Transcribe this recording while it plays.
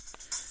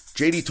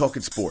JD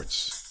Talking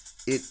Sports.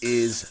 It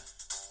is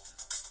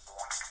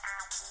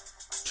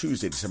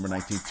Tuesday, December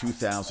 19th,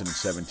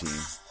 2017.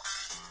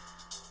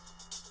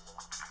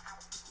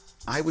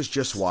 I was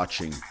just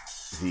watching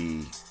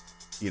I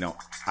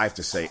have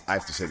to say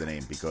the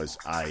name because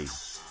I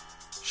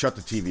shut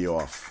the TV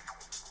off.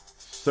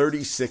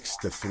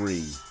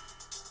 36-3.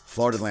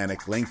 Florida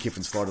Atlantic, Lane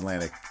Kiffin's Florida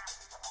Atlantic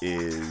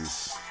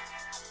is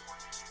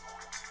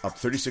up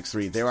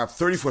 36-3. They were up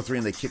 34-3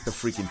 and they kicked the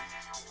freaking...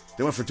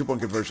 They went for a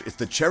 2-point conversion. It's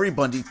the Cherry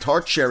Bundy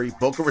Tart Cherry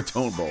Boca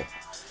Raton Bowl.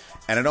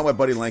 And I know my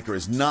buddy Lanker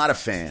is not a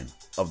fan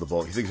of the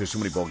bowl. He thinks there's too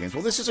many bowl games.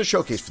 Well, this is a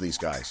showcase for these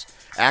guys.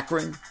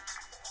 Akron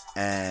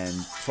and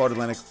Florida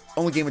Atlantic,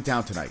 only game in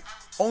town tonight.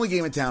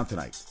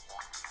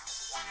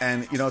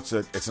 And,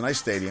 it's a nice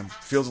stadium.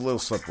 Feels a little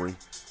slippery.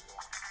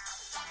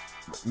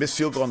 Missed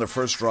field goal on their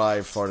first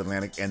drive, Florida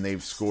Atlantic, and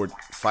they've scored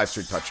 5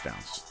 straight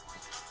touchdowns.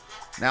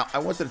 Now, I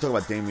wanted to talk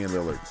about Damian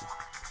Lillard.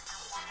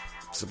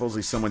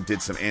 Supposedly someone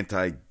did some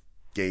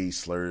anti-gay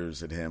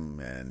slurs at him,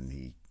 and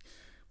he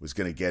was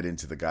going to get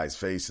into the guy's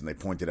face, and they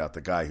pointed out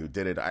the guy who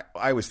did it. I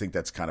always think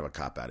that's kind of a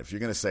cop-out. If you're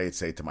going to say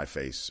it to my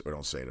face, or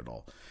don't say it at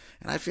all.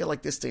 And I feel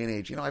like this day and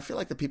age, I feel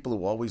like the people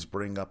who always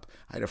bring up,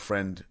 I had a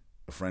friend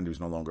who's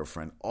no longer a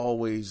friend,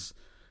 always,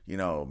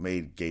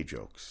 made gay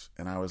jokes.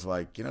 And I was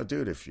like,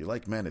 dude, if you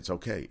like men, it's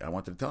okay. I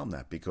wanted to tell him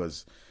that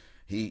because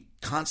he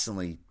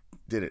constantly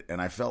did it.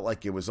 And I felt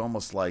like it was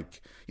almost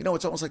like,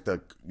 it's almost like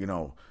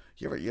you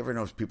ever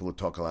know people who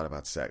talk a lot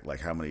about sex,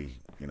 like how many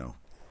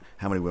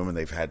women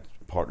they've had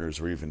partners,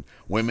 or even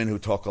women who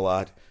talk a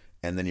lot.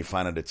 And then you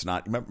find out it's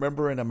not.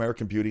 Remember in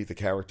American Beauty, the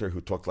character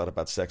who talked a lot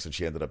about sex and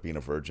she ended up being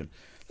a virgin?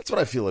 That's what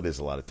I feel it is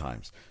a lot of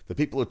times. The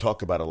people who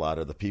talk about a lot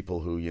are the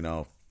people who,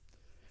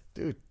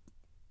 dude,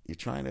 you're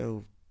trying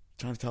to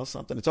tell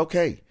something. It's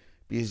okay.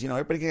 Because,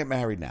 everybody can get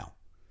married now.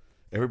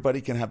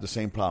 Everybody can have the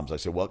same problems. I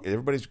said, well,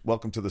 everybody's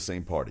welcome to the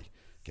same party.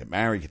 Get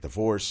married, get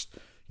divorced,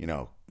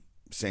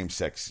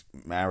 same-sex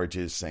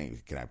marriages,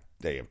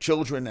 they have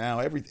children now.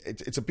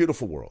 It's a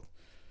beautiful world.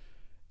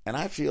 And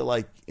I feel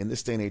like in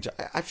this day and age,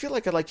 I feel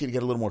like I'd like you to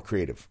get a little more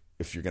creative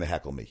if you're going to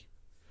heckle me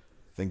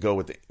than go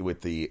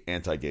with the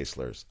anti-gay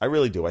slurs. I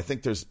really do. I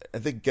think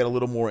get a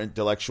little more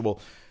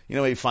intellectual.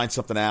 Maybe find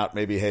something out.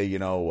 Maybe, hey,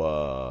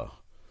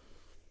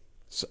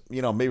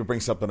 maybe bring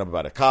something up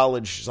about a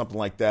college, something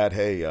like that.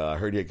 Hey, I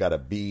heard you got a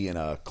B in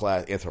a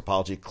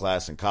anthropology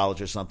class in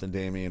college or something,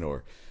 Damien,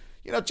 or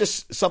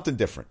just something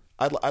different.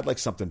 I'd like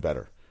something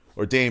better.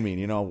 Or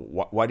Damien,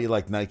 why do you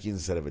like Nike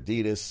instead of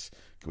Adidas?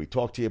 Can we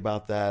talk to you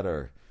about that?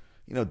 Or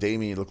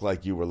Damien, you look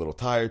like you were a little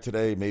tired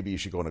today. Maybe you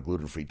should go on a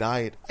gluten-free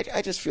diet.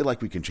 I just feel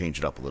like we can change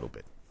it up a little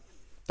bit.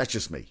 That's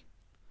just me.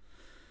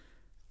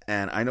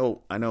 And I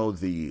know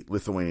the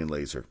Lithuanian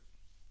Laser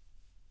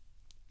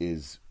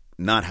is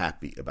not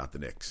happy about the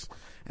Knicks.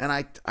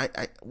 And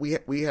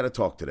we had a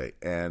talk today,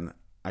 and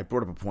I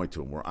brought up a point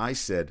to him where I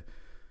said,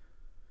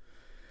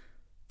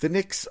 the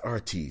Knicks are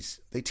a tease.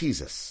 They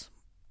tease us.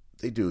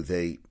 They do.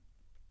 They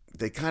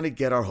kind of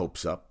get our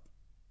hopes up.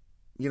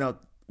 You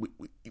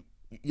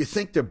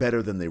think they're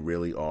better than they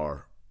really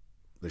are.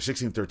 They're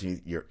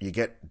 16-13. You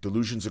get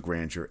delusions of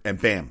grandeur,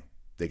 and bam,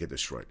 they get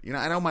destroyed.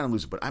 I don't mind them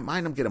losing, but I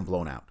mind them getting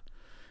blown out.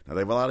 Now,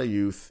 they have a lot of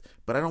youth,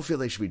 but I don't feel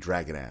they should be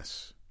dragging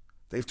ass.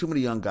 They have too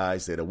many young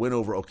guys. They had a win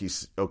over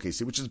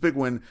OKC, which is a big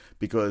win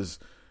because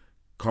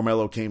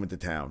Carmelo came into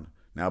town.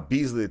 Now,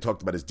 Beasley, they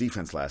talked about his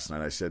defense last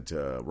night. I said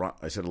to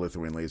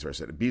Lithuanian Laser, I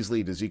said,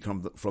 Beasley, does he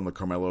come from the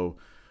Carmelo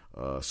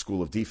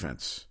school of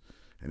defense?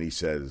 And he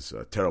says,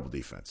 terrible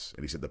defense.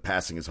 And he said, the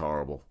passing is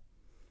horrible.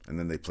 And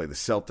then they play the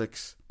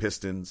Celtics,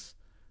 Pistons,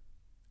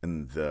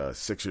 and the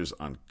Sixers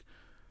on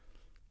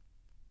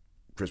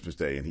Christmas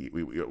Day. And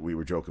we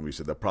were joking. We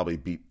said they'll probably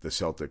beat the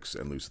Celtics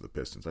and lose to the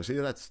Pistons. I said,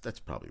 yeah, that's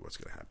probably what's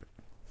going to happen.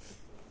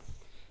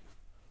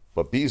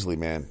 But Beasley,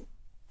 man,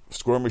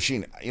 scoring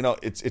machine.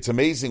 It's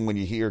amazing when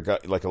you hear a guy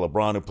like a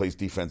LeBron who plays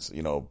defense,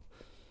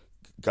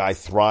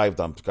 guys thrived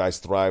on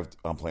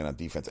playing on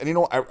defense.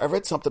 And, I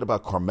read something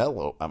about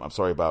Carmelo.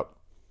 About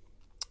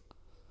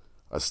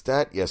a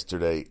stat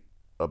yesterday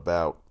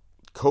about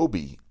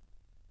Kobe.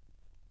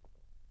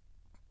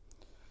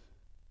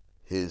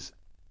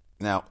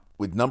 Now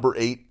with number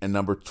 8 and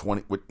number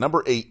 20. With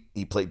number 8,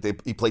 he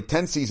played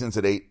 10 seasons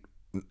at 8,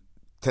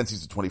 10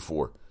 seasons at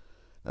 24.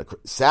 Now,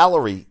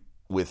 salary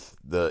with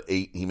the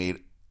 8, he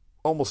made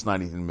almost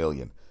 $90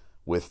 million.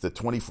 With the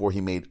 24,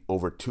 he made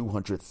over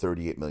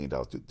 $238 million.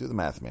 Do the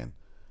math, man.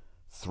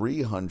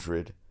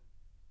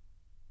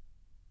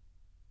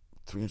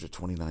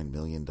 $329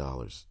 million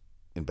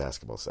in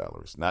basketball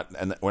salaries.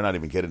 And we're not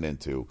even getting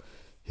into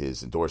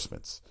his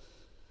endorsements.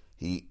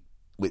 In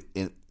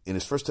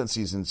his first 10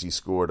 seasons, he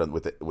scored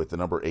with the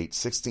number 8,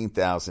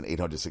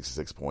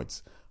 16,866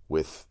 points.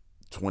 With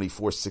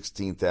 24,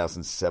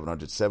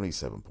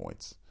 16,777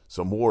 points.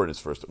 So more in his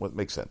first. Well, it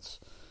makes sense.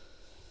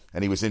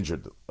 And he was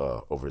injured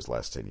over his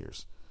last 10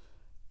 years.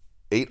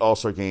 8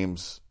 All-Star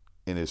games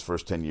in his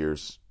first 10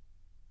 years.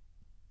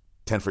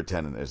 10 for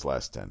 10 in his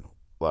last 10.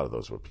 A lot of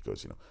those were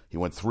because, he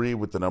went 3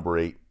 with the number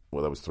 8.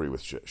 Well, that was 3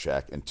 with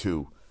Shaq and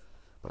 2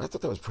 But I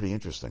thought that was pretty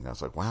interesting. I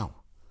was like, wow,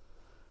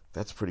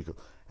 that's pretty cool.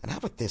 And how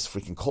about this?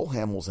 Freaking Cole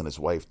Hamels and his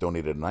wife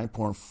donated a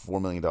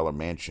 $9.4 million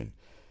mansion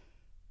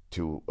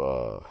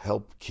to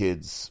help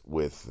kids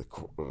with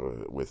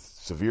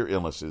severe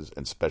illnesses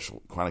and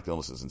chronic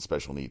illnesses and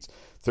special needs.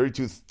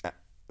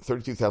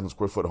 32,000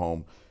 square foot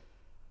home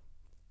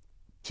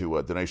to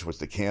a donation was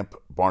to Camp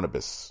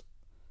Barnabas.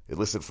 It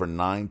listed for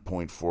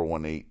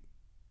 $9.418,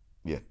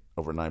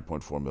 over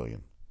 $9.4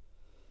 million,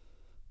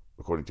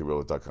 according to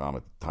Realtor.com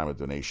at the time of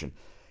donation.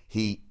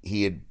 He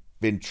had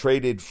been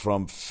traded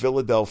from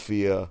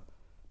Philadelphia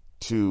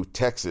to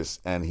Texas,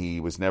 and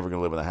he was never going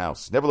to live in the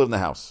house. Never lived in the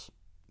house.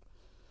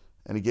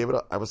 And he gave it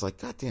up. I was like,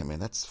 God damn, man,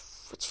 that's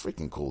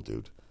freaking cool,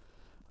 dude.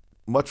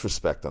 Much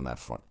respect on that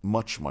front.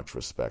 Much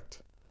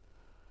respect.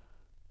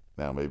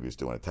 Now, maybe he's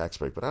doing a tax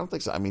break, but I don't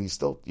think so. I mean, he's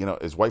still,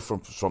 his wife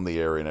from the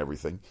area and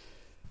everything.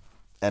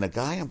 And a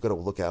guy I'm going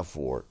to look out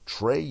for,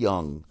 Trae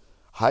Young,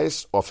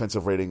 highest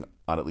offensive rating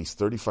on at least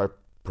 35%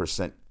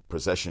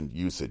 possession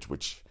usage,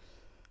 which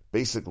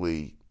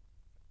basically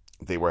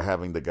they were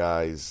having the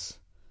guys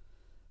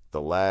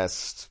the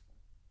last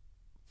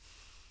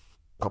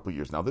couple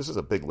years. Now, this is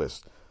a big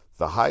list.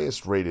 The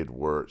highest rated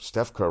were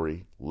Steph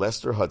Curry,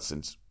 Lester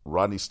Hudson,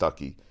 Rodney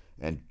Stuckey,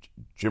 and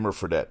Jimmer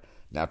Fredette.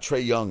 Now,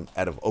 Trae Young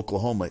out of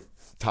Oklahoma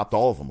topped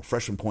all of them, a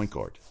freshman point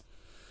guard.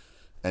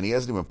 And he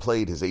hasn't even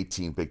played his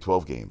 18 Big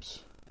 12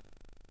 games.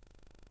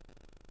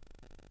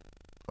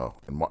 Oh,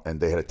 and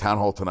they had a town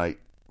hall tonight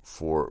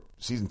for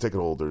season ticket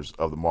holders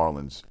of the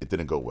Marlins. It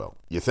didn't go well.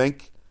 You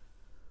think?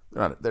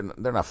 They're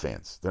not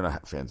fans. They're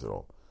not fans at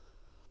all.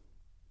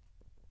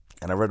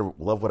 And I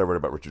love what I read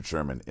about Richard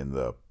Sherman in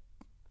the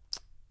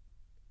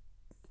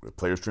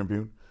Players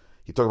Tribune.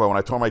 He talked about, when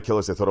I tore my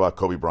Achilles, I thought about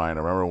Kobe Bryant.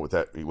 I remember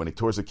when he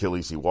tore his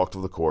Achilles, he walked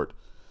over the court.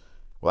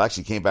 Well,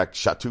 actually, came back,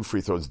 shot 2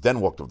 free throws, then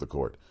walked over the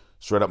court.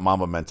 Straight up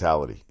Mamba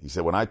mentality. He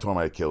said, when I tore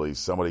my Achilles,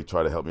 somebody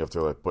tried to help me off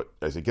there. But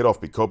I said, get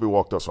off me. Kobe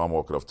walked off, so I'm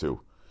walking off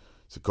too.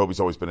 So Kobe's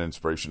always been an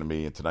inspiration to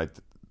me, and tonight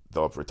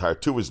they'll retire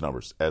 2 of his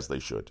numbers, as they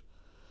should.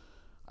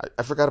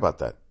 I forgot about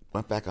that.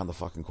 Went back on the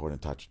fucking court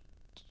and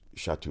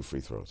shot 2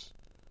 free throws.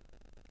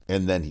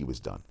 And then he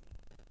was done.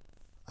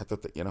 I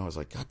thought that, I was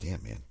like, God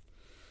damn, man.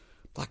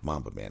 Black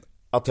Mamba, man.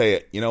 I'll tell you,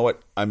 you know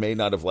what? I may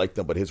not have liked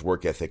him, but his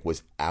work ethic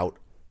was out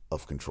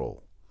of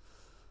control.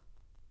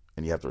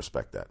 And you have to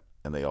respect that.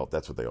 And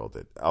that's what they all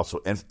did. Also,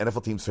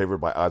 NFL teams favored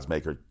by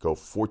oddsmaker go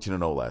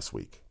 14-0 last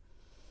week.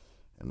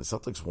 And the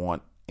Celtics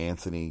want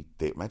Anthony.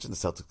 Imagine the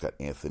Celtics got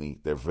Anthony.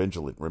 They're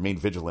remain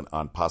vigilant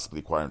on possibly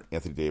acquiring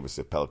Anthony Davis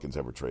if Pelicans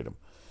ever trade him.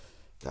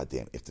 God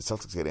damn, if the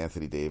Celtics get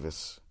Anthony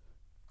Davis,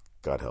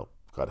 God help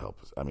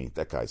us. I mean,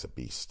 that guy's a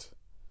beast.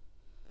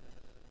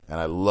 And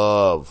I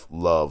love.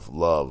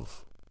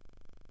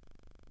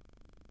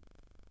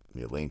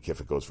 Yeah, Lane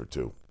Kiffin goes for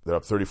 2. They're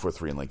up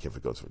 34-3, and Lane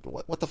Kiffin goes for 2.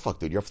 What the fuck,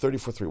 dude? You're up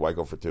 34-3. Why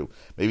go for 2?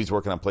 Maybe he's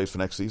working on plays for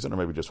next season, or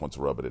maybe just wants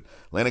to rub it in.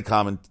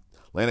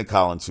 Landon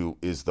Collins, who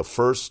is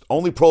the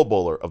only Pro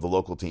Bowler of the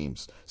local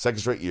teams, second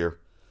straight year,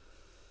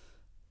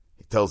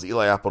 he tells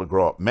Eli Apple to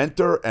grow up.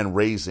 Mentor and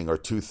raising are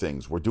 2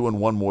 things. We're doing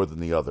one more than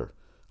the other.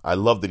 I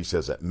love that he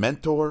says that.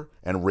 Mentor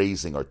and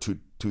raising are two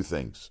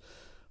things.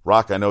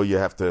 Rock, I know you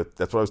have to.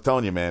 That's what I was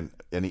telling you, man.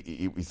 And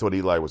he thought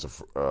Eli was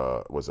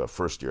a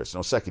first year.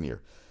 No, second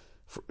year.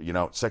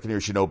 Second year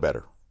you should know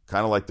better.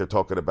 Kind of like they're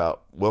talking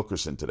about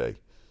Wilkerson today.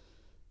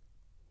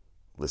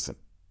 Listen,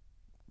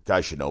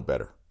 guys should know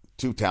better.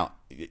 2 talent.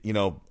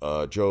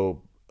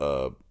 Joe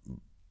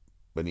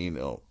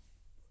Bonino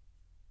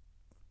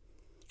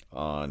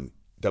on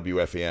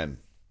WFAN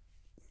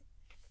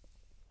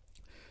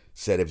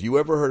said, have you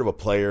ever heard of a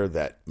player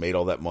that made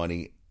all that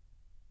money,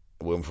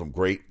 went from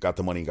great, got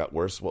the money, and got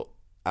worse? Well,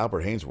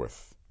 Albert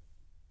Hainsworth.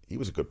 He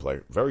was a good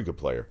player, very good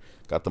player.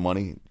 Got the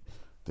money,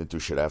 didn't do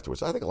shit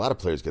afterwards. I think a lot of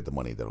players get the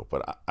money, though,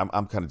 but I'm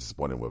kind of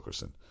disappointed in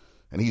Wilkerson.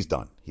 And he's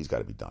done. He's got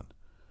to be done.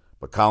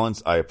 But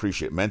Collins, I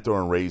appreciate. Mentor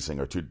and raising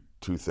are two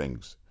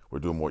things. We're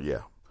doing more,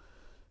 yeah.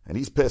 And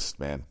he's pissed,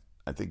 man.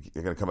 I think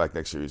they're going to come back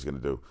next year. He's going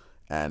to do.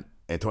 And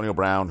Antonio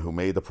Brown, who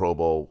made the Pro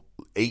Bowl,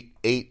 eight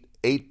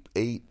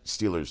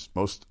Steelers,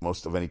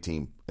 most of any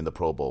team in the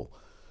Pro Bowl.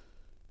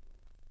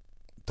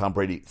 Tom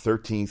Brady,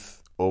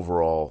 13th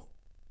overall,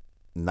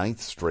 9th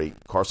straight.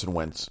 Carson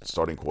Wentz,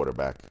 starting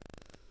quarterback.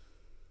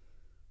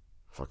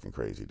 Fucking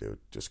crazy, dude.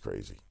 Just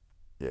crazy.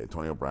 Yeah,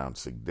 Antonio Brown,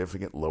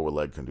 significant lower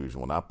leg contusion,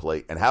 will not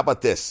play. And how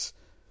about this?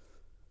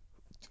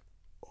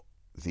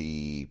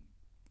 The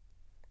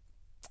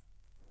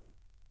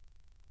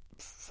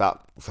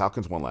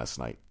Falcons won last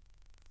night,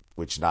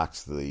 which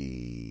knocks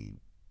the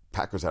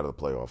Packers out of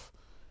the playoff.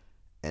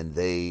 And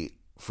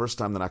first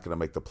time they're not going to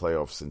make the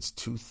playoffs since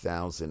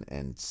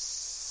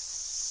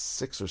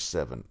 2006 or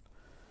 7.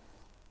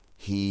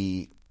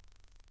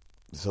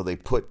 So they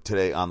put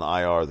today on the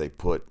IR, they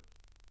put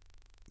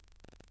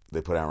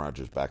Aaron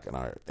Rodgers back in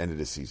our end of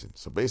the season.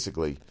 So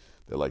basically,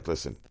 they're like,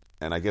 listen,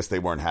 and I guess they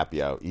weren't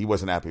happy out. He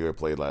wasn't happy who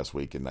played last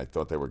week, and I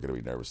thought they were going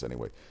to be nervous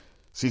anyway.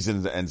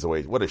 Season ends the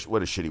way. What a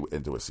shitty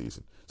end to a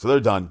season. So they're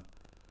done.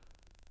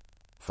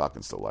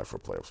 Falcons still alive for a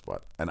playoff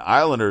spot. And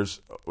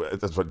Islanders,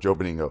 that's what Joe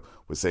Benigno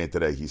was saying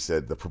today. He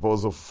said the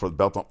proposal for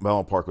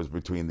Belmont Park was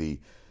between the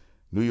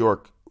New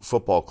York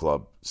Football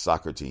Club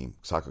soccer team,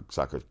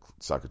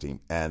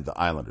 and the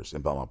Islanders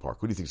in Belmont Park.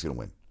 Who do you think is going to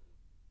win?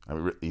 I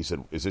mean, he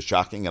said, is this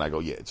shocking? And I go,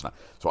 yeah, it's not.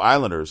 So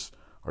Islanders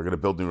are going to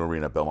build a new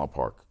arena at Belmont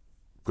Park.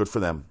 Good for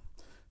them.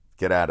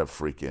 Get out of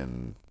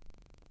freaking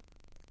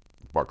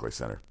Barclays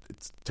Center.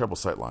 It's terrible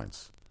sight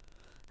lines.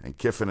 And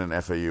Kiffin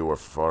and FAU are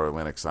Florida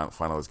Atlantic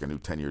finalists get a new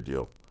 10-year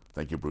deal.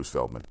 Thank you, Bruce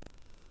Feldman.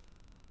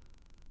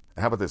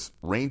 And how about this?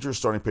 Rangers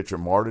starting pitcher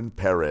Martin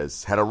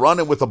Perez had a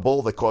run-in with a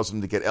bull that caused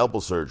him to get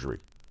elbow surgery.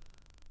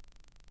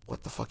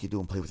 What the fuck you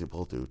doing play with your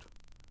bull, dude?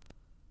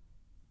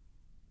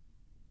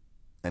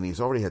 And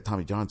he's already had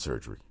Tommy John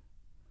surgery.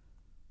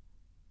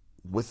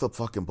 With a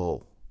fucking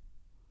bull.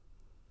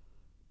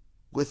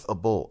 With a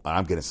bull.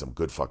 I'm getting some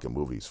good fucking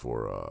movies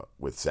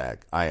with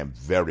SAG. I am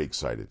very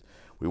excited.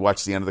 We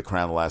watched The End of the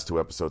Crown the last 2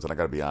 episodes, and I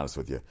got to be honest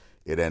with you,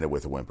 it ended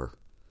with a whimper.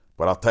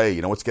 But I'll tell you,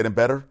 you know what's getting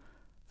better?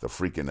 The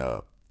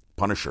freaking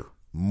Punisher.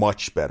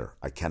 Much better.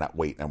 I cannot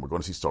wait. And we're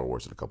going to see Star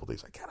Wars in a couple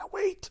days. I cannot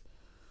wait.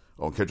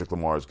 Oh, and Kendrick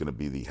Lamar is going to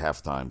be the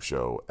halftime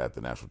show at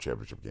the National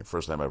Championship game.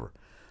 First time ever.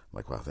 I'm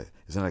like, wow,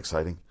 isn't that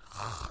exciting?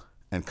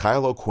 And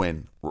Kyle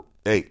O'Quinn,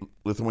 hey,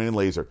 Lithuanian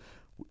Laser,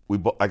 I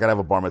got to have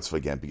a bar mitzvah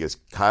again because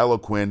Kyle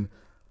O'Quinn,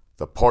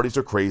 the parties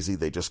are crazy.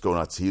 They just go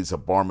nuts. He's a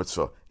bar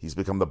mitzvah. He's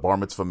become the bar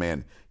mitzvah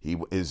man.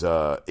 His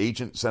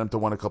agent sent him to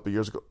one a couple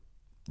years ago.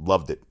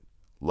 Loved it.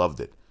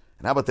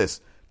 And how about this?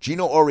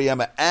 Gino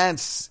Auriemma and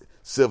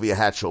Sylvia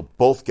Hatchell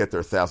both get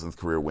their 1,000th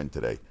career win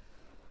today.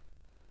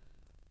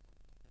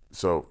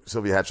 So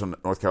Sylvia Hatchell,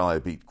 North Carolina,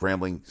 beat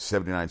Grambling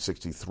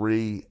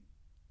 79-63,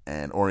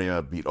 and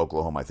Auriemma beat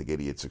Oklahoma, I think,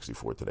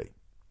 88-64 today.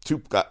 Two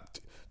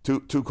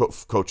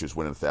coaches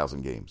winning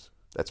 1,000 games.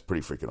 That's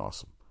pretty freaking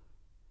awesome.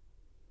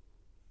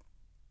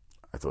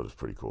 I thought it was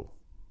pretty cool.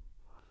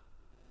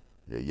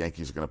 Yeah,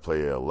 Yankees are going to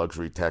play a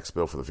luxury tax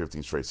bill for the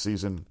 15th straight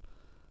season.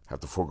 Have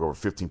to fork over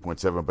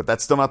 15.7, but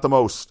that's still not the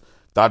most.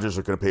 Dodgers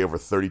are going to pay over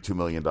 $32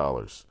 million.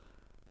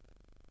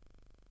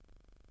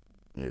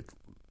 Yeah,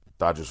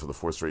 Dodgers for the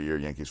 4th straight year,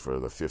 Yankees for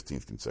the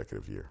 15th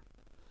consecutive year.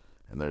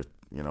 And they're,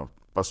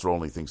 Buster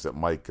Olney thinks that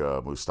Mike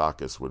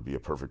Moustakas would be a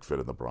perfect fit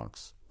in the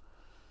Bronx.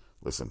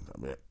 Listen, I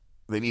mean,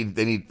 they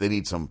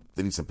need some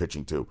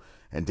pitching too.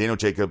 And Daniel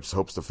Jacobs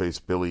hopes to face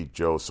Billy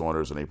Joe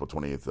Saunders on April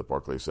 28th at the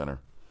Barclays Center.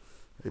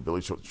 Hey, Billy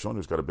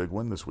Saunders got a big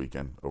win this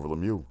weekend over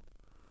Lemieux.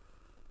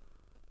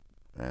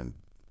 And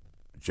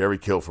Jerry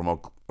Kill from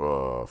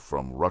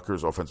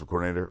Rutgers, offensive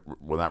coordinator,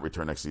 will not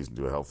return next season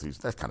due to health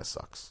season. That kind of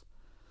sucks.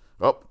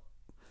 Oh,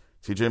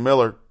 T.J.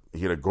 Miller, he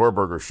had a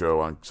Gorburger show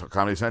on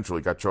Comedy Central.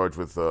 He got charged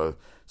with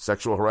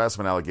sexual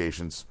harassment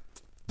allegations.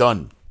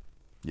 Done.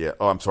 Yeah.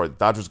 Oh, I'm sorry. The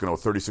Dodgers going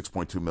to owe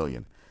 $36.2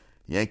 million.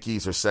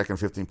 Yankees are second,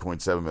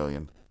 $15.7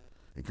 million,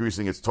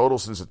 increasing its total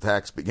since the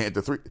tax began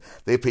to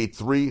They paid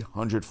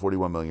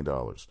 $341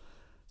 million.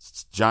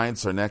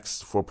 Giants are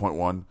next,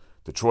 4.1.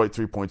 Detroit,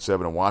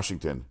 3.7, and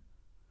Washington,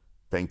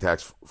 paying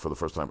tax for the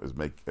first time,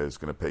 is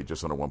going to pay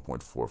just under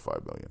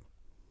 $1.45 million.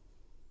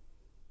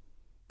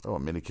 Oh,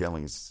 and Minnie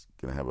Kaling is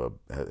going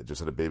to just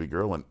had a baby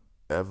girl, and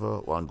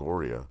Eva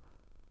Longoria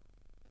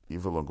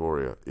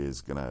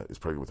is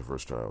pregnant with her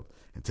first child.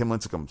 And Tim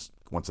Lincecum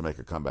wants to make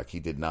a comeback. He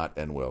did not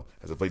end well.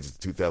 As I played in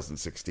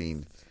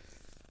 2016,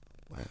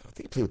 I think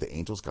he played with the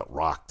Angels, got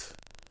rocked.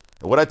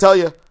 And what I tell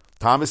you,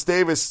 Thomas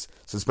Davis,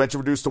 suspension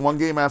reduced to 1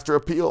 game after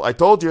appeal. I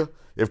told you,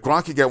 if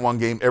Gronk can get 1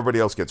 game, everybody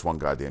else gets 1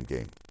 goddamn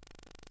game.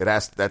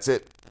 That's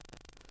it.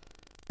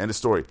 End of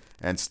story.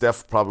 And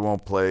Steph probably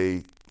won't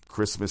play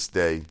Christmas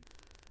Day.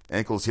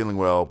 Ankle's healing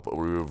well, but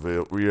we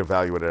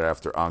reevaluate it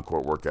after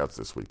on-court workouts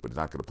this week. But he's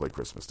not going to play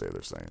Christmas Day,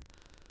 they're saying,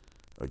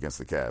 against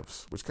the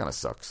Cavs, which kind of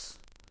sucks.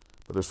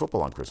 But there's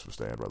football on Christmas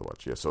Day I'd rather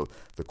watch. Yeah, so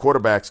the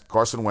quarterbacks,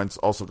 Carson Wentz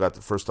also got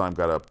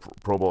a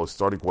Pro Bowl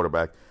starting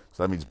quarterback.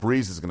 So that means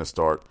Breeze is going to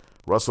start.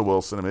 Russell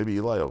Wilson, and maybe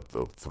Eli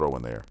will throw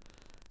in there.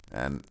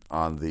 And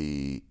on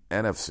the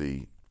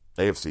AFC,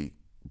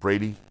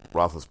 Brady,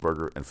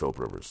 Roethlisberger, and Philip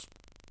Rivers.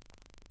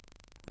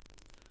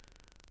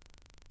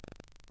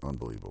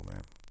 Unbelievable,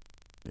 man.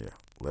 Yeah.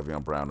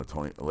 Le'Veon Brown,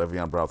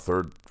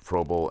 3rd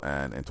Pro Bowl,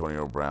 and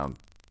Antonio Brown,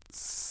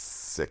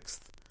 6th.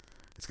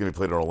 It's going to be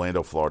played in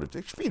Orlando, Florida.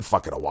 It should be in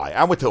fucking Hawaii.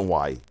 I went to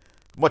Hawaii.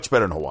 Much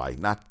better than Hawaii.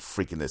 Not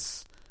freaking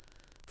this.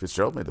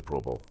 Fitzgerald made the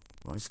Pro Bowl.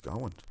 Nice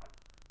going.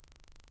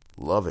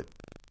 Love it.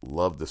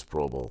 Love this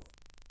Pro Bowl.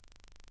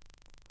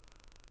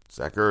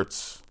 Zach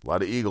Ertz. A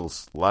lot of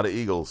Eagles.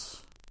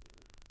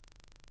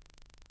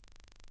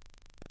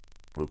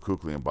 Luke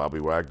Kuechly and Bobby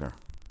Wagner.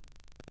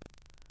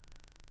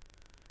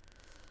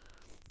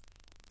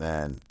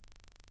 And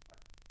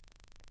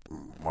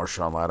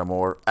Marshawn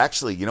Lattimore.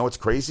 Actually, you know what's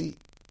crazy?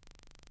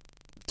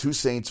 2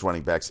 Saints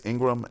running backs,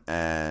 Ingram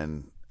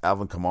and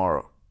Alvin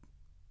Kamara.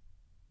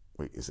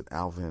 Wait, is it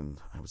Alvin?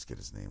 I always get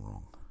his name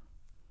wrong.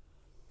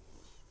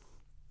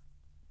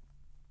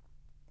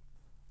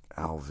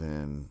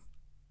 Alvin,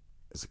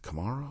 is it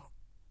Kamara?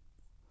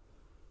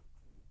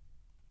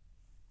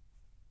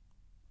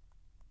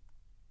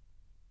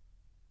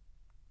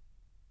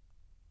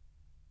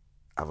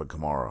 Alvin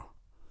Kamara.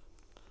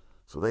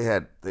 So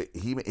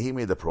he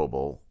made the Pro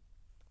Bowl.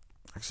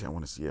 Actually, I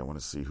want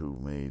to see who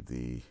made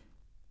the.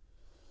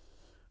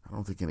 I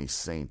don't think any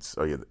Saints.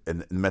 Oh yeah,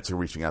 and the Mets are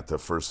reaching out to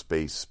first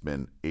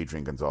baseman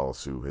Adrian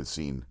Gonzalez, who has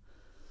seen,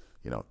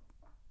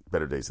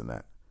 better days than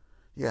that.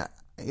 Yeah,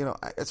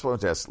 that's what I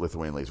want to ask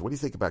Lithuanian Laser. What do you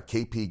think about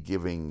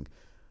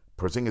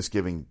Porzingis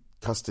giving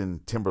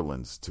custom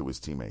Timberlands to his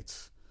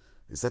teammates?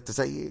 Does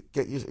that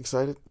get you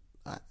excited?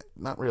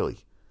 Not really.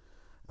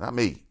 Not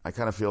me. I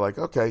kind of feel like,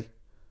 okay.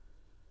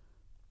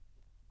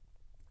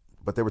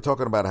 But they were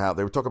talking about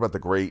the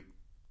great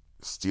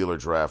Steeler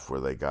draft where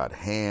they got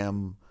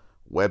Ham,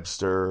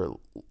 Webster,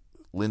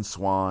 Lynn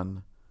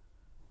Swan,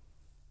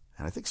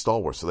 and I think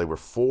Stallworth. So they were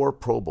 4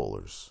 Pro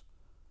Bowlers.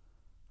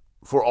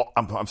 4 Hall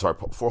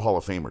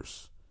of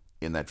Famers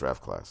in that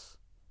draft class.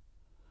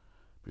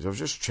 Because I was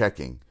just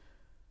checking.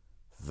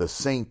 The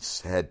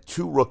Saints had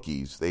 2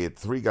 rookies. They had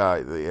 3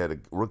 guys. They had a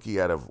rookie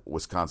out of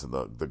Wisconsin,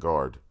 the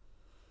guard.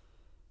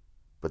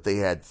 But they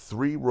had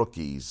 3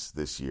 rookies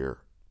this year.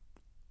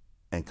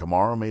 And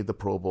Kamara made the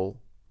Pro Bowl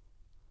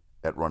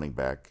at running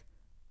back.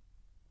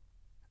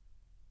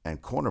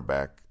 And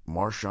cornerback,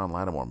 Marshawn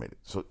Lattimore made it.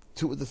 So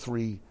 2 of the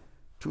 3,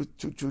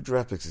 two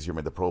draft picks this year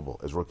made the Pro Bowl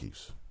as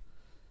rookies.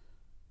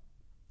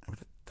 I mean,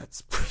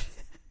 that's pretty.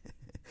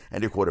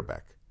 And your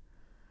quarterback.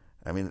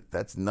 I mean,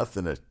 that's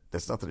nothing to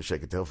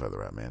shake a tail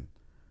feather at, man.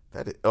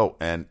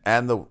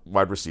 And the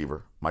wide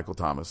receiver, Michael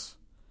Thomas.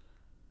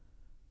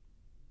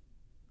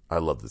 I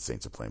love the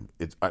Saints are playing.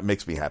 It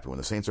makes me happy. When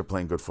the Saints are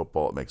playing good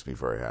football, it makes me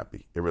very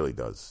happy. It really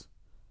does.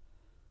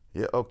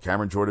 Yeah,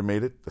 Cameron Jordan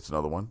made it. That's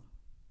another one.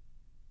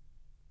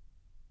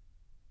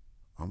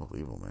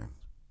 Unbelievable, man.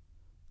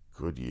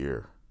 Good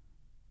year.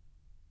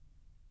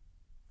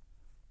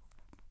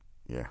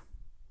 Yeah.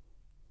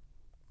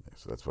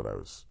 So that's what I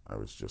was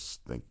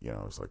just thinking,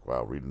 I was like,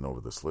 wow, reading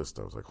over this list,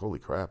 I was like, holy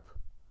crap.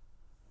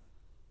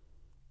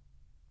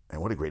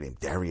 And what a great name,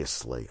 Darius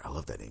Slay. I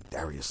love that name,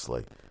 Darius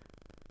Slay.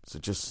 So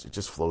it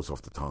just flows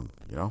off the tongue,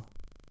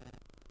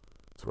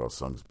 Terrell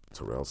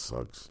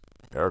Suggs.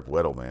 Eric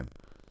Weddle, man.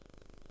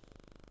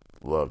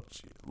 Love.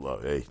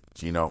 Hey,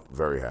 Gino,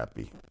 very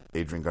happy.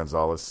 Adrian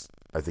Gonzalez,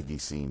 I think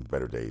he's seen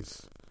better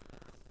days.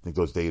 I think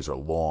those days are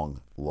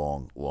long,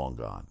 long, long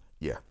gone.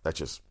 Yeah,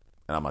 and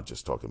I'm not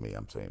just talking to me,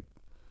 I'm saying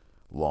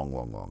long,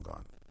 long, long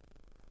gone.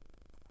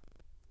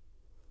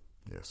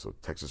 Yeah, so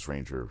Texas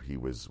Ranger, he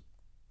was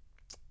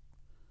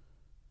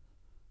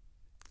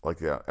like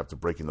that after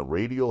breaking the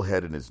radial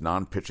head in his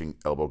non-pitching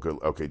elbow.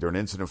 Okay, during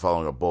an incident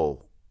following a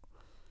bull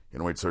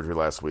in weight surgery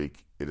last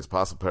week, it is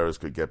possible Perez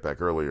could get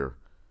back earlier.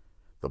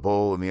 The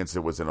bull in the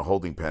incident was in a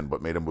holding pen,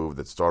 but made a move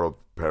that startled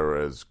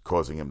Perez,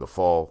 causing him to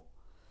fall.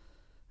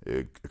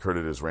 It occurred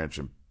at his ranch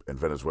in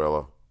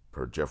Venezuela,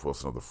 per Jeff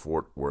Wilson of the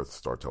Fort Worth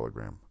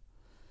Star-Telegram.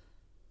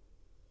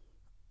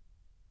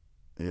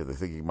 Yeah, they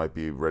think he might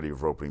be ready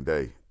for opening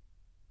day.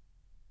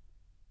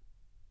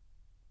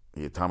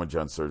 He had Tommy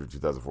John surgery in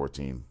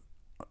 2014,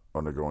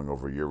 undergoing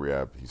over a year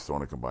rehab. He's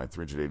thrown a combined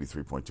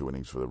 383.2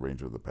 innings for the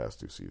Ranger of the past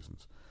 2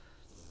 seasons.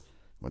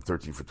 Went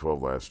 13 for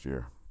 12 last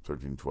year,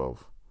 13-12.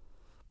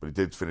 But he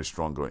did finish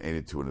strong, going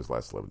 8-2 in his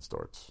last 11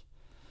 starts.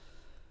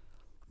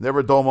 Never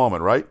a dull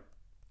moment, right?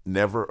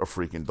 Never a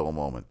freaking dull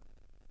moment.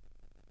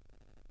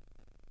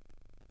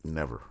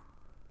 Never.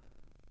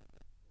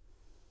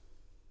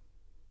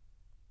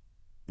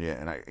 Yeah,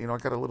 and I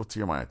got a little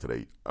tear in my eye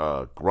today.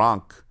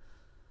 Gronk,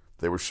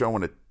 they were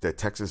showing at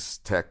Texas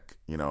Tech,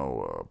 they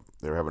were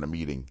having a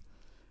meeting.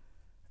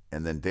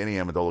 And then Danny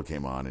Amendola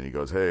came on, and he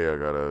goes, hey, I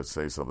got to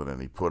say something. And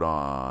he put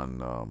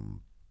on,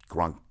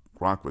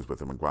 Gronk was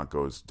with him, and Gronk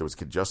goes, there was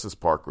Kid Justice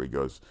Parker. He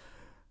goes,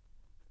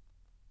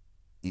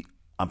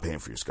 I'm paying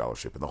for your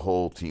scholarship. And the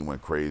whole team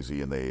went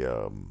crazy, and they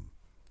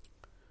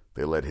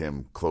let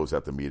him close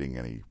out the meeting,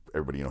 and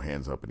everybody,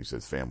 hands up, and he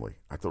says, family.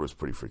 I thought it was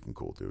pretty freaking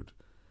cool, dude.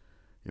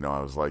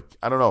 I was like,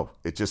 I don't know.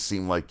 It just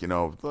seemed like,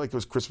 like it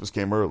was Christmas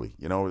came early.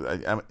 You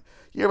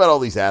hear about all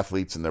these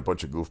athletes and they're a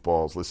bunch of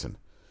goofballs. Listen,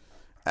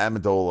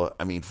 Amendola,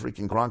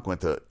 freaking Gronk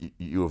went to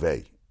U of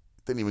A.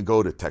 Didn't even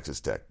go to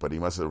Texas Tech, but he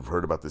must have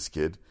heard about this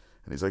kid.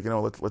 And he's like,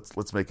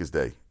 let's make his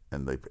day.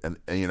 And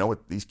you know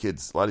what? These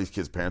kids, a lot of these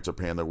kids' parents are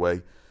paying their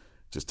way.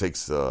 Just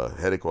takes a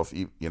headache off,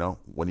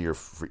 1 year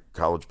free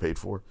college paid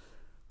for.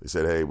 They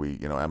said, hey,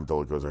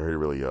 Amendola goes, I heard you're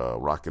really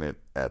rocking it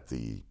at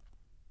the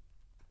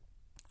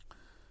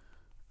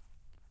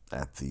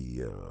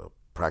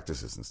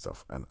practices and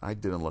stuff. And I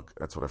didn't look,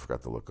 that's what I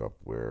forgot to look up,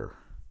 where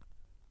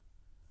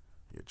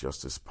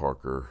Justice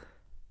Parker,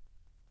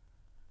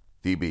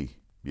 DB,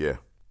 yeah.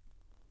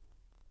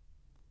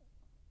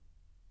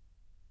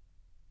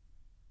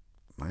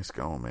 Nice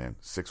going, man.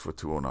 6'2",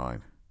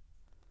 209.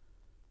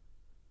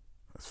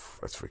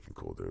 That's freaking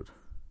cool, dude.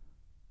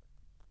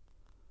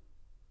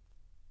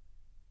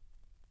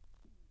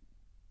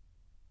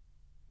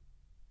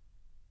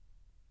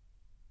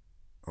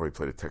 Oh, he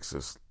played at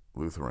Texas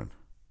Lutheran.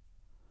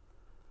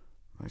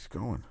 Nice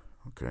going.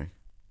 Okay.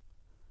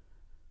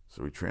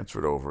 So he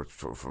transferred over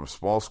from a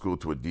small school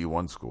to a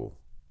D1 school.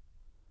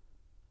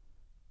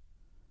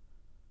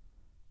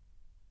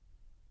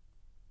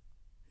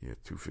 Yeah,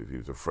 250. He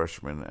was a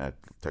freshman at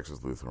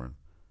Texas Lutheran.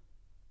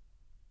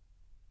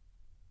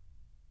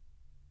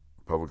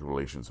 Public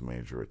relations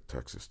major at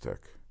Texas Tech.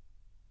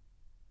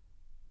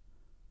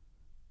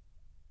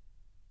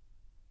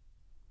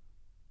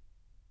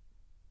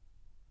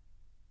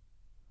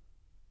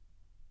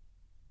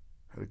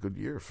 Had a good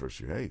year first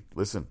year. Hey,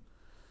 listen,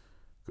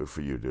 good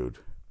for you, dude.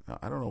 Now,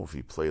 I don't know if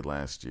he played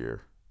last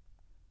year.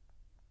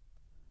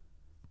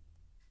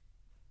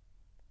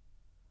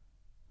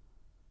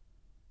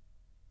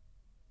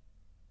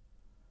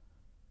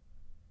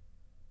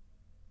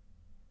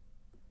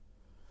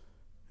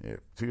 Yeah,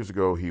 2 years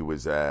ago he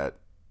was at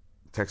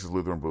Texas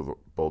Lutheran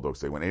Bulldogs.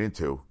 They went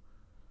 8-2.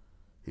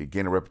 He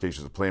gained a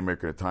reputation as a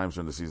playmaker. At times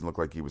during the season, looked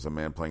like he was a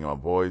man playing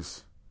on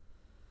boys.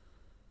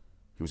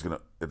 He was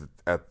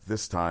at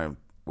this time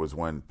was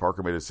when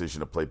Parker made a decision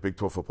to play Big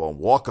 12 football and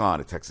walk on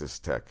at Texas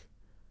Tech.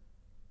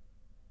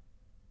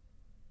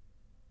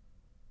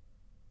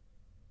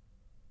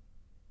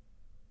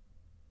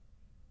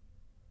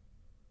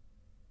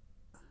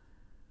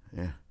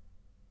 Yeah.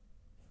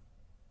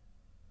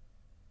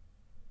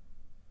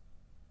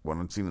 When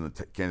unseen in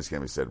the Kansas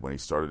game, he said when he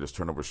started his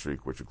turnover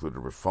streak, which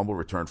included a fumble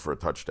return for a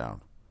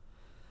touchdown.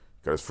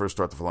 Got his first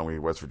start the following week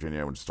at West Virginia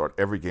and would start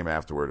every game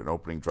afterward, an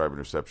opening drive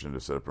interception to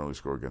set up an early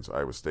score against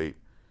Iowa State.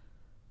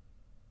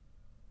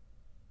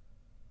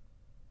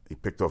 He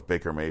picked off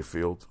Baker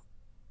Mayfield.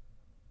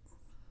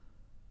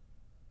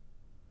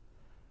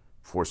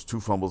 Forced 2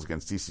 fumbles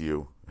against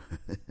TCU.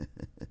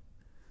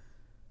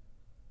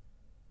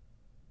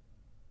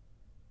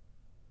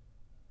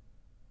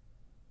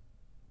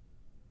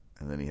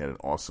 And then he had an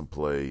awesome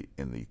play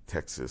in the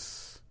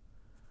Texas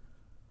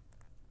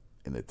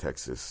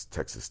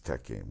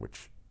Tech game,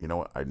 which, you know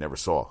what, I never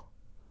saw.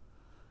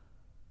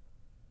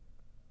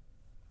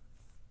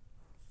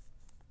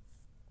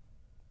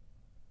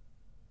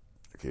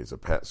 Okay, so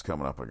Pat's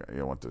coming up.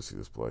 I want to see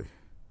this play.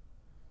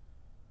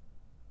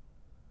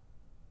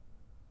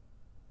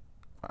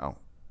 Wow.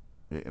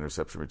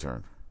 Interception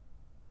return.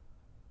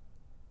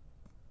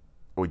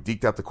 Oh, he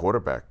deked out the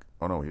quarterback.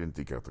 Oh, no, he didn't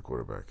deke out the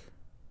quarterback.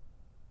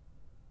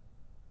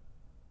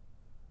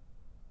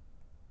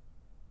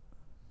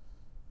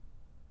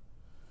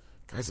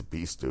 Guy's a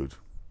beast, dude.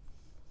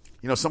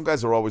 You know, some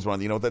guys are always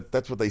running. You know,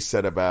 that's what they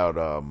said about...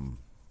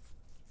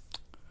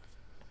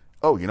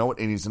 Oh, you know what?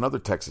 And he's another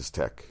Texas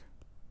Tech.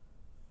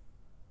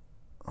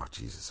 Oh,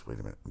 Jesus, wait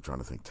a minute. I'm trying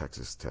to think.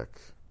 Texas Tech.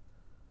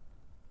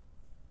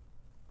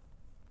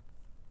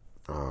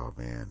 Oh,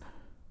 man.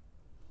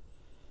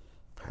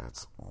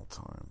 Pat's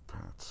all-time.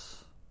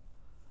 Pat's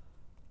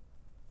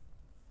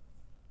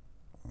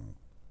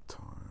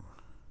all-time.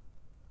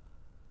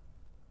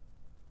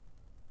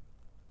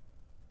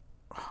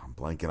 I'm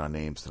blanking on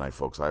names tonight,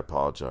 folks. I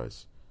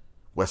apologize.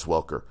 Wes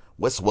Welker.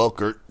 Wes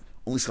Welker,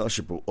 only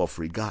scholarship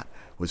offer he got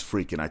was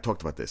freaking. I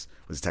talked about this.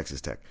 Was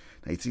Texas Tech.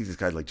 Now you see this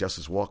guy like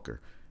Justice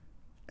Walker,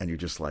 and you're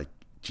just like,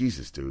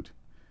 Jesus, dude.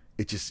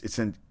 It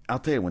sent. I'll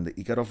tell you, when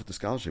he got off with the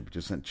scholarship, it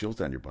just sent chills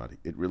down your body.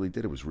 It really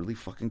did. It was really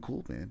fucking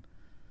cool, man.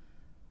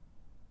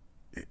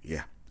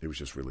 It was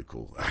just really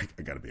cool. I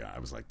gotta be honest. I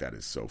was like, that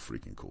is so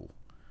freaking cool.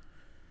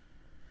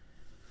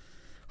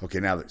 Okay,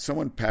 now that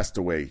someone passed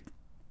away.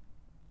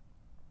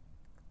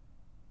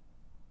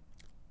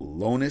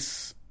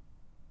 Lonis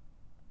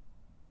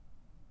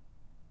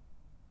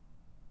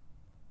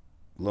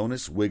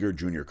Wigger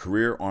Jr.,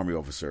 career Army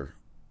officer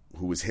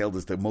who was hailed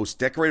as the most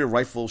decorated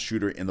rifle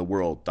shooter in the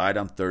world, died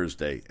on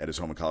Thursday at his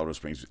home in Colorado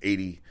Springs. He was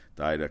 80,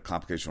 died of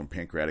complications from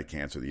pancreatic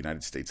cancer. The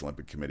United States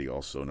Olympic Committee,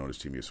 also known as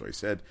Team USA,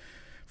 said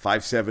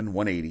 5'7",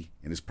 180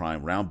 in his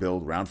prime, round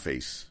build, round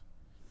face.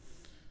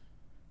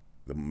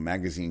 The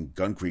magazine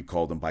Gun Creek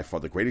called him by far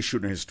the greatest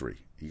shooter in history.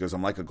 He goes,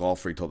 I'm like a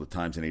golfer, he told the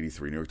Times in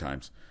 83, New York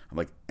Times. I'm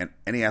like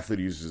any athlete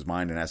who uses his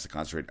mind and has to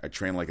concentrate. I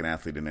train like an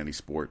athlete in any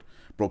sport.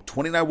 Broke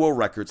 29 world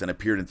records and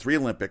appeared in 3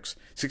 Olympics,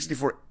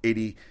 64,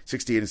 80,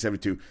 68, and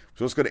 72.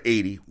 So let's go to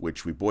 80,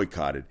 which we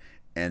boycotted.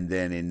 And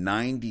then in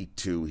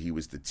 92, he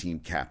was the team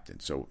captain.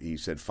 So he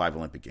said 5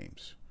 Olympic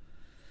Games.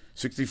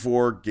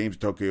 64 games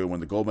in Tokyo, won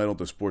the gold medal at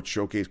the sports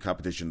showcase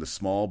competition, the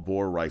small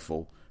bore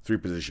rifle, 3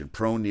 position,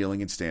 prone,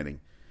 kneeling, and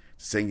standing.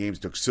 The same games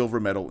took silver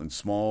medal in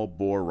small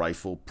bore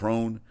rifle,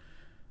 prone,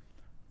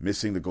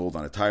 missing the gold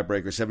on a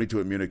tiebreaker. 72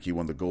 at Munich, he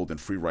won the gold in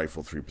free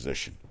rifle, 3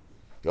 position.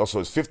 He also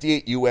has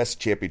 58 U.S.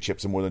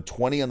 championships and more than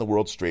 20 on the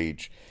world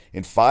stage.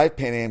 In 5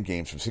 Pan Am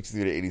games from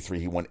 63 to 83,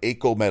 he won 8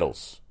 gold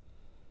medals.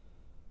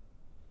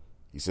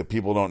 He said,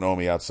 people don't know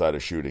me outside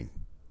of shooting.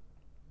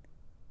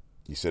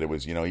 He said it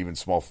was, even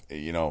small,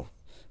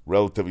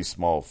 relatively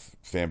small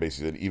fan base.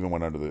 He said even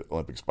went under the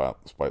Olympic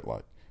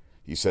spotlight.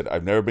 He said,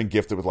 I've never been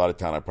gifted with a lot of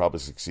talent. I probably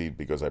succeed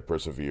because I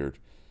persevered.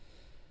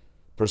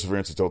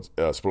 Perseverance, he told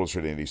Sports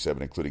Illustrated in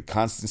 87, including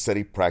constant,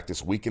 steady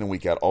practice, week in and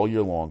week out, all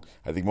year long.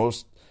 I think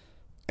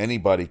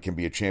anybody can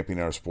be a champion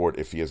in our sport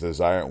if he has the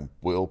desire and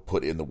will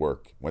put in the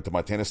work. Went to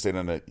Montana State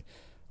he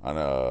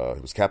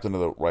was captain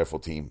of the rifle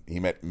team. He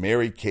met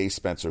Mary Kay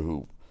Spencer,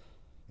 who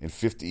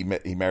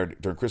he married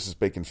during Christmas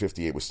break in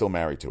 58, was still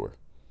married to her.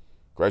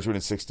 Graduated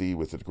in 60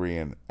 with a degree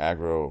in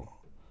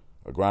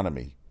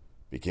agronomy.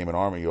 became an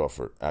Army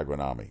officer,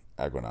 agronomy,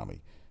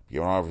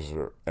 became an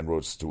officer and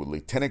rose to a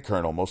lieutenant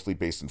colonel, mostly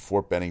based in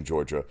Fort Benning,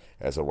 Georgia,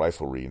 as a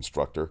riflery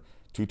instructor,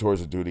 2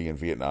 tours of duty in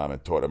Vietnam,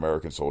 and taught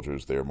American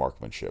soldiers their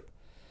marksmanship.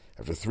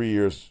 After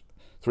 3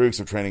 weeks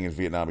of training in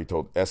Vietnam, he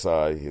told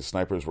SI his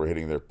snipers were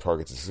hitting their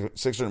targets at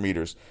 600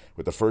 meters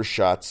with the first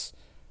shots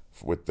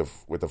with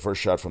the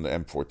first shot from the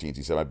M14s.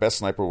 He said, my best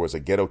sniper was a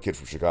ghetto kid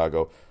from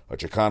Chicago, a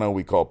Chicano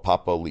we called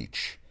Papa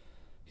Leach.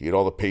 He had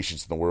all the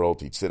patience in the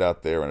world. He'd sit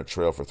out there on a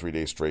trail for 3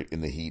 days straight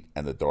in the heat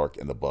and the dark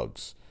and the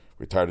bugs.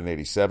 Retired in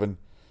 87.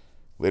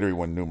 Later he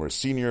won numerous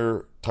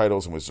senior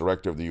titles and was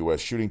director of the U.S.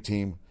 shooting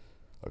team,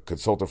 a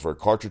consultant for a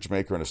cartridge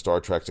maker, and a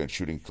Star Trek and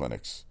shooting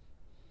clinics.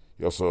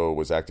 He also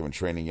was active in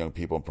training young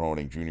people and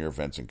promoting junior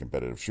events in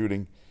competitive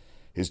shooting.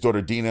 His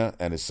daughter Dina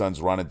and his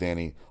sons Ron and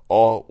Danny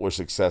all were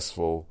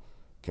successful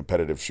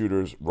competitive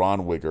shooters.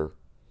 Ron Wigger,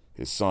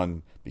 his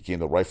son, became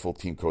the rifle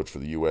team coach for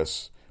the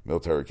U.S.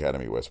 Military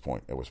Academy at West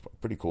Point. It was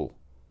pretty cool.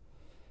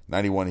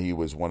 91, he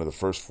was one of the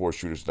first 4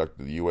 shooters inducted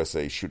to the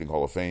USA Shooting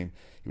Hall of Fame.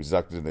 He was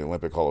inducted in the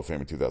Olympic Hall of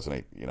Fame in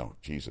 2008.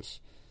 Jesus.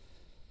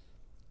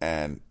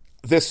 And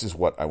this is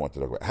what I want to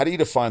talk about. How do you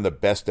define the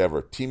best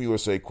ever? Team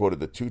USA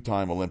quoted the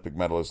 2-time Olympic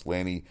medalist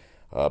Lanny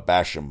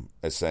Basham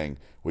as saying,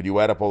 would you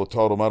add up all the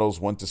total medals,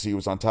 won to see who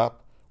was on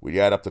top? Would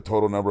you add up the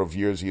total number of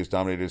years he has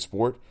dominated his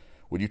sport?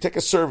 Would you take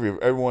a survey of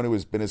everyone who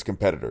has been his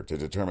competitor to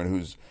determine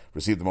who's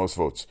received the most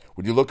votes?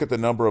 Would you look at the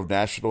number of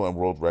national and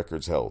world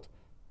records held?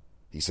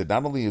 He said,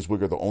 not only is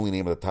Wigger the only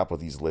name at the top of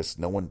these lists,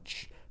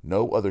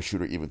 no other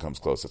shooter even comes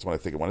close. That's what I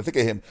think of. When I think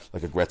of him,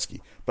 like a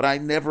Gretzky. But I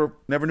never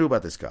knew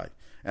about this guy.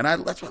 And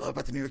that's what I love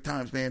about the New York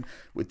Times, man,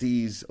 with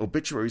these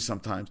obituaries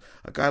sometimes.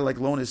 A guy like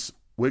Lonis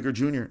Wigger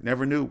Jr.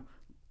 never knew.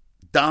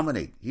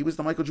 Dominate. He was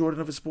the Michael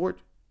Jordan of his sport.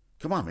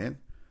 Come on, man.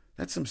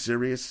 That's some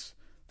serious...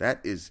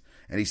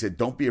 And he said,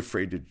 don't be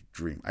afraid to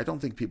dream. I don't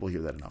think people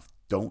hear that enough.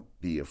 Don't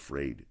be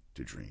afraid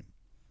to dream.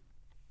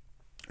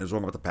 I was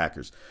wrong about the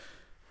Packers.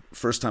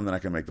 First time they're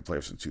not going to make the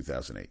playoffs in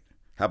 2008.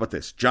 How about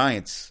this?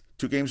 Giants,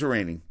 2 games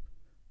remaining.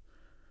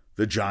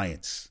 The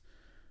Giants.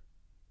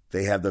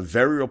 They have the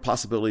very real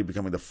possibility of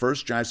becoming the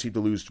first Giants team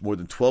to lose more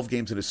than 12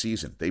 games in a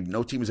season.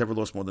 No team has ever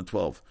lost more than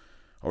 12.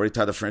 Already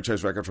tied the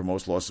franchise record for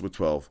most losses with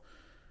 12.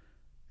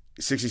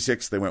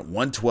 66, they went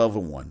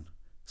 1-12-1.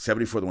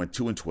 74, they went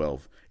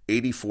 2-12.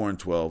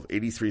 84-12,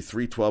 83,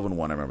 3-12-1.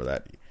 I remember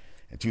that.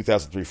 In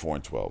 2003,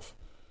 4-12.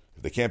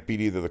 If they can't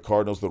beat either the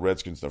Cardinals or the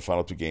Redskins in their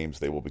final 2 games,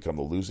 they will become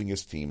the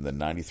losingest team in the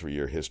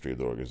 93-year history of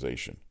the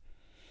organization.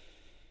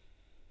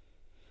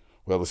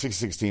 Well, the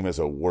 66 team has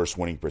a worse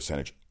winning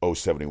percentage,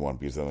 0.71,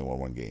 because they only won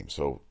 1 game.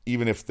 So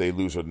even if they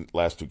lose their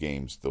last 2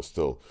 games, they'll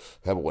still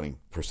have a winning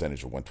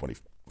percentage of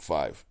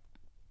 125.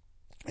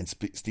 And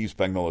Steve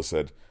Spagnuolo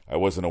said, I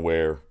wasn't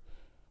aware.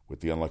 With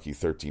the unlucky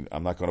 13.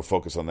 I'm not going to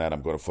focus on that.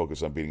 I'm going to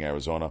focus on beating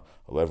Arizona.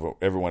 I'll let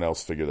everyone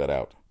else figure that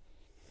out.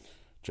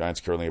 Giants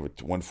currently have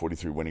a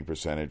 143 winning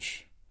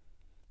percentage.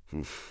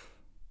 Oof.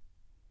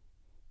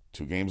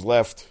 2 games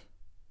left.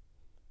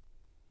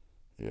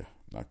 Yeah,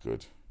 not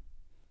good.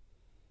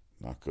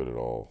 Not good at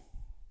all.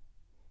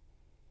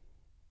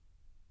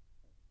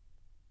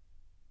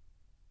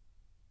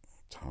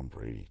 Tom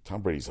Brady.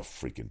 Tom Brady's a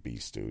freaking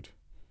beast, dude.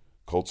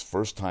 Colts,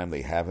 first time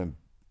they haven't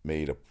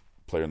made a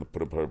play in the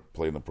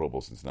Pro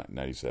Bowl since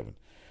 1997.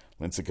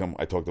 Lincecum,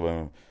 I talked about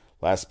him.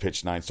 Last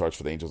pitch, 9 starts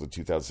for the Angels in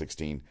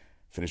 2016.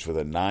 Finished with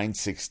a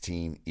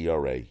 9.16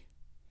 ERA.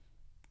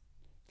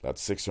 About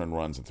 6 earned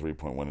runs in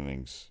 3.1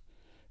 innings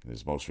in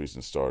his most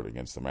recent start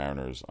against the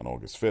Mariners on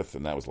August 5th,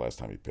 and that was the last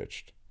time he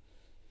pitched.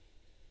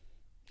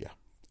 Yeah.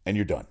 And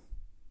you're done.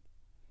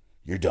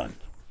 You're done.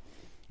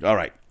 All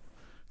right.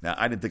 Now,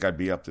 I didn't think I'd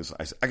be up this.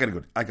 I gotta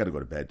go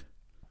to bed.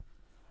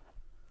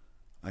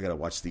 I gotta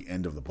watch the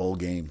end of the bowl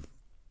game.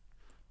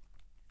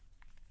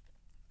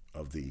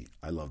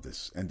 I love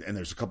this. And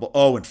there's a couple.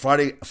 Oh, and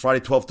Friday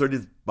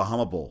 12:30,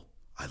 Bahama Bowl.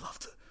 I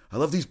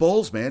love these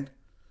bowls, man.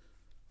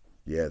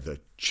 Yeah, the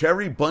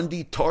Cherry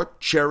Bundy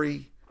Tart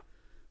Cherry.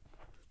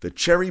 The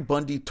Cherry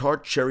Bundy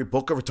Tart Cherry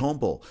Boca Raton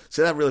Bowl.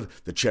 Say that really.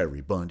 The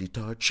Cherry Bundy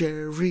Tart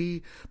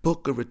Cherry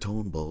Boca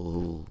Raton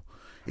Bowl.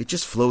 It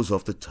just flows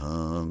off the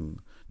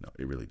tongue. No,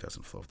 it really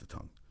doesn't flow off the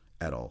tongue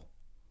at all.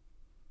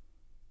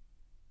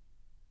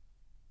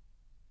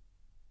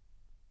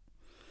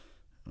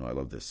 Oh, I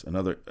love this.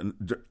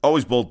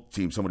 Always bold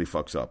team. Somebody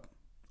fucks up.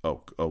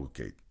 Oh,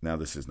 okay. Now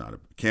this is not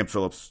Cam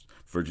Phillips,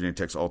 Virginia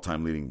Tech's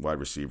all-time leading wide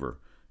receiver.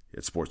 He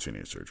had sports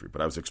hernia surgery, but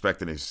I was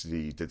expecting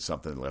he did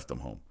something and left them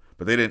home,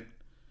 but they didn't.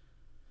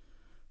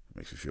 It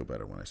makes me feel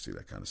better when I see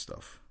that kind of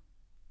stuff.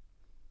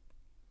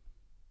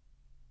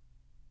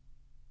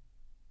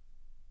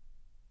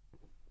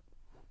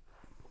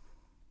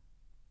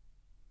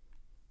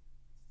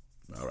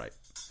 All right.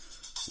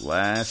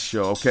 Last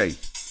show. Okay.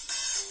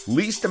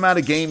 Least amount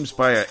of games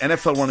by an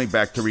NFL running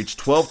back to reach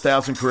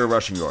 12,000 career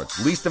rushing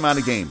yards. Least amount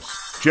of games.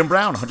 Jim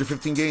Brown,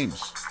 115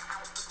 games.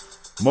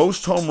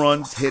 Most home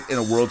runs hit in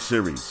a World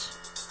Series.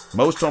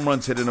 Most home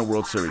runs hit in a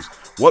World Series.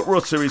 What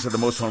World Series had the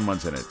most home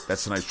runs in it?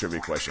 That's a nice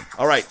trivia question.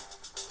 All right.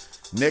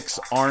 Knicks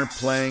aren't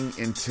playing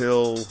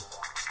until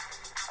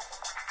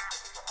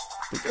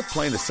I think they're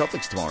playing the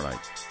Celtics tomorrow night.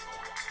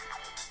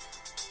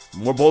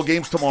 More bowl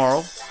games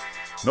tomorrow.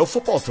 No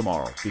football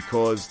tomorrow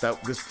because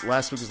this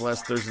last week was the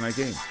last Thursday night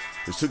game.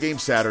 There's 2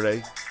 games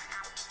Saturday.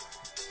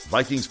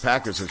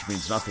 Vikings-Packers, which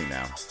means nothing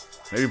now.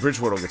 Maybe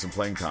Bridgewater will get some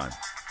playing time.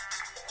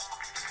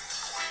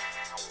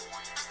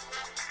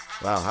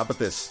 Wow, how about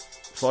this?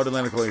 Florida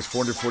Atlantic only has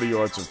 440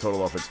 yards of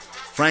total offense.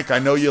 Frank, I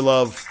know you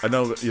love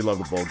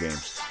the bowl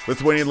games.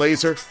 Lithuanian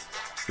Laser,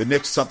 the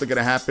Knicks, something going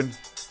to happen?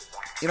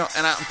 You know,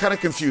 and I'm kind of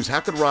confused. How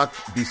could Rock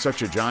be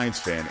such a Giants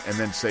fan and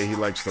then say he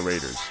likes the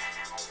Raiders?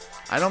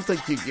 I don't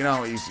think he's, you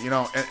know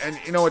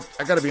what?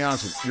 I got to be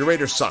honest with you. Your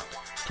Raiders sucked.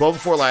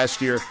 12-4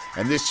 last year,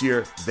 and this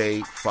year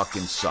they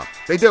fucking suck.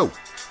 They do.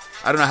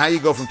 I don't know how you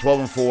go from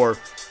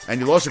 12-4, and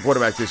you lost your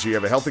quarterback this year. You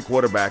have a healthy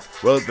quarterback.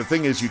 Well, the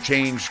thing is, you got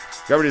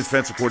rid of the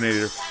defensive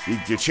coordinator,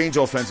 you changed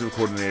offensive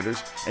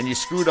coordinators, and you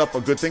screwed up a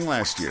good thing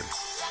last year.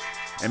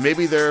 And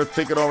maybe they're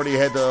thinking already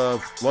ahead to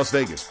Las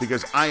Vegas,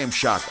 because I am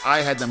shocked.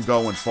 I had them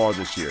going far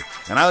this year.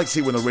 And I like to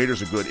see when the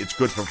Raiders are good, it's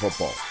good for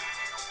football.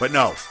 But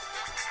no.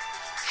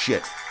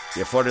 Shit.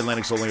 Yeah, Florida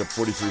Atlantic's only up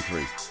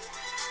 43-3.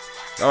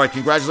 All right,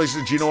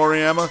 congratulations to Gino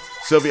Auriemma,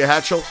 Sylvia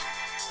Hatchell.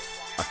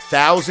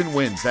 1,000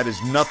 wins. That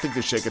is nothing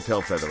to shake a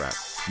tail feather at.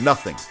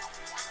 Nothing.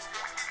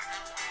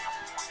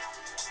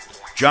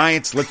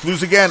 Giants, let's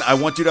lose again. I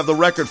want you to have the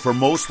record for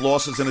most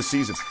losses in a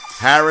season.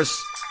 Harris,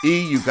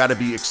 E, you've got to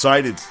be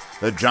excited.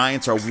 The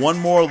Giants are one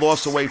more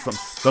loss away from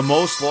the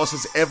most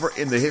losses ever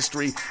in the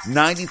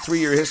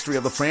 93-year history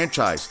of the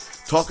franchise.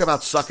 Talk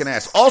about sucking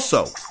ass.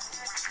 Also,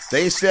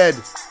 they said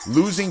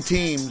losing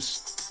teams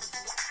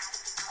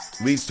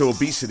leads to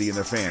obesity in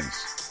their fans.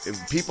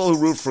 People who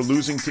root for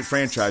losing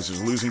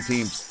franchises, losing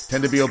teams,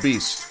 tend to be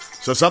obese.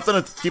 So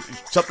something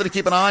to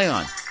keep an eye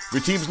on. If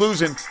your team's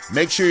losing,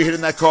 make sure you're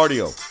hitting that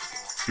cardio.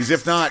 Because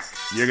if not,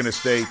 you're going to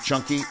stay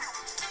chunky.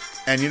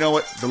 And you know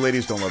what? The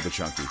ladies don't love the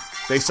chunky.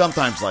 They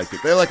sometimes like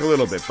it. They like a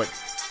little bit, but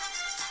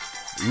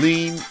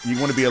lean. You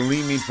want to be a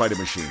lean, mean fighting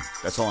machine.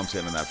 That's all I'm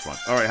saying on that front.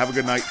 All right, have a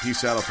good night.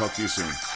 Peace out. I'll talk to you soon.